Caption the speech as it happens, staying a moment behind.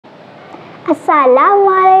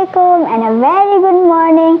Assalamualaikum and a very good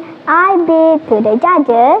morning I bid to the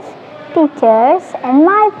judges, teachers and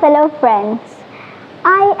my fellow friends.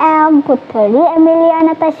 I am Putri Emilia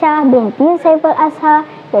Natasha binti Saiful Azhar,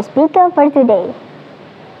 your speaker for today.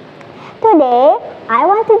 Today, I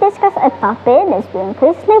want to discuss a topic that's been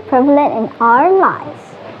increasingly prevalent in our lives: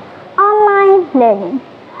 online learning.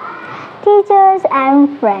 Teachers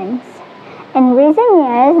and friends. In recent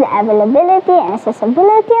years, the availability and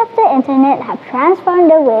accessibility of the internet have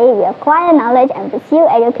transformed the way we acquire knowledge and pursue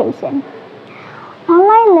education.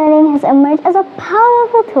 Online learning has emerged as a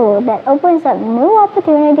powerful tool that opens up new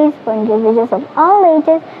opportunities for individuals of all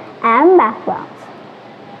ages and backgrounds.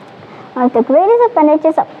 One of the greatest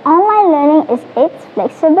advantages of online learning is its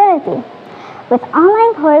flexibility. With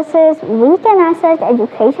online courses, we can access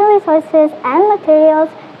educational resources and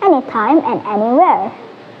materials anytime and anywhere.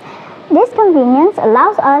 This convenience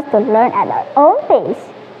allows us to learn at our own pace,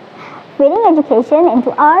 fitting education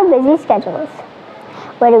into our busy schedules.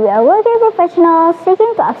 Whether we are working professionals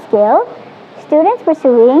seeking to upskill, students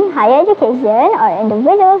pursuing higher education, or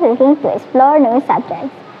individuals looking to explore new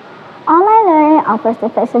subjects, online learning offers the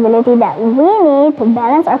flexibility that we need to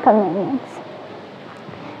balance our commitments.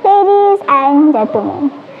 Ladies and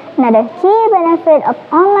gentlemen, another key benefit of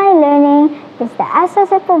online learning is the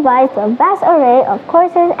access it provides to a vast array of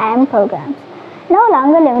courses and programs, no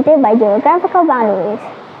longer limited by geographical boundaries.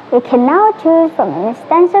 We can now choose from an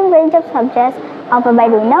extensive range of subjects offered by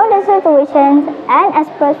renowned institutions and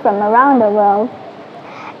experts from around the world.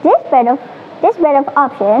 This breadth of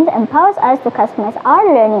options empowers us to customize our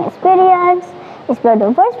learning experience, explore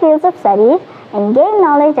diverse fields of study, and gain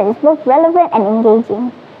knowledge that is both relevant and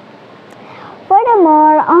engaging.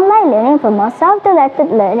 Furthermore, online learning promotes self-directed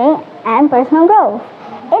learning and personal growth.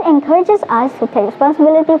 It encourages us to take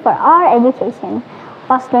responsibility for our education,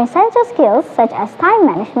 fostering essential skills such as time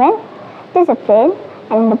management, discipline,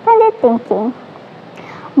 and independent thinking.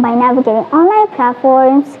 By navigating online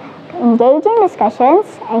platforms, engaging discussions,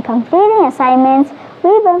 and completing assignments,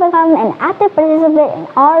 we become an active participant in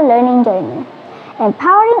our learning journey,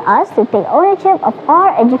 empowering us to take ownership of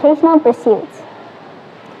our educational pursuits.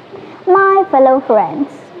 My fellow friends,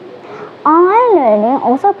 online learning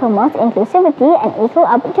also promotes inclusivity and equal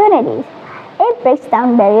opportunities. It breaks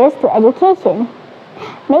down barriers to education,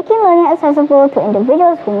 making learning accessible to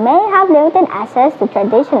individuals who may have limited access to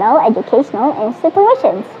traditional educational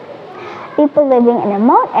institutions. People living in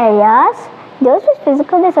remote areas, those with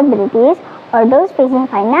physical disabilities, or those facing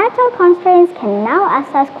financial constraints can now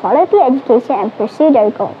access quality education and pursue their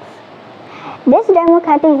goals. This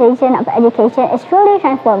democratization of education is truly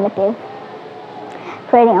transformative,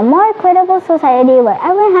 creating a more equitable society where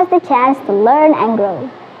everyone has the chance to learn and grow.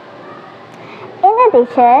 In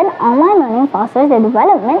addition, online learning fosters the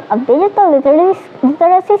development of digital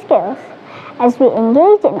literacy skills. As we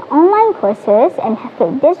engage in online courses and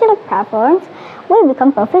create digital platforms, we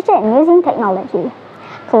become proficient in using technology,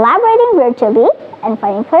 collaborating virtually, and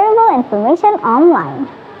finding credible information online.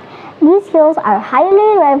 These skills are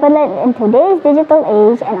highly relevant in today's digital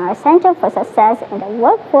age and are essential for success in the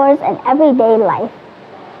workforce and everyday life.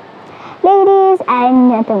 Ladies and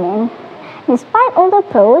gentlemen, despite all the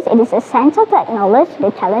pros, it is essential to acknowledge the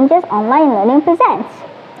challenges online learning presents.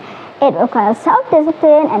 It requires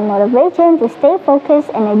self-discipline and motivation to stay focused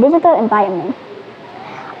in a digital environment.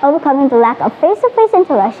 Overcoming the lack of face-to-face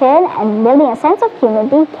interaction and building a sense of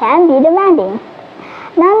community can be demanding.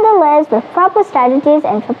 Nonetheless, with proper strategies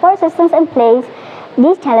and support systems in place,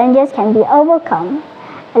 these challenges can be overcome,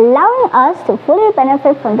 allowing us to fully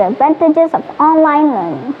benefit from the advantages of online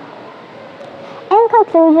learning. In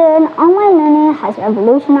conclusion, online learning has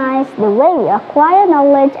revolutionized the way we acquire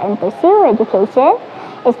knowledge and pursue education.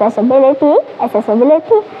 Its flexibility,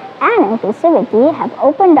 accessibility, and inclusivity have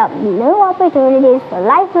opened up new opportunities for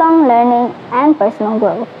lifelong learning and personal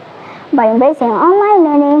growth. By embracing online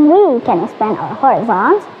learning, we can expand our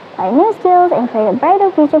horizons, learn new skills, and create a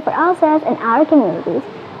brighter future for ourselves and our communities.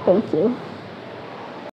 Thank you.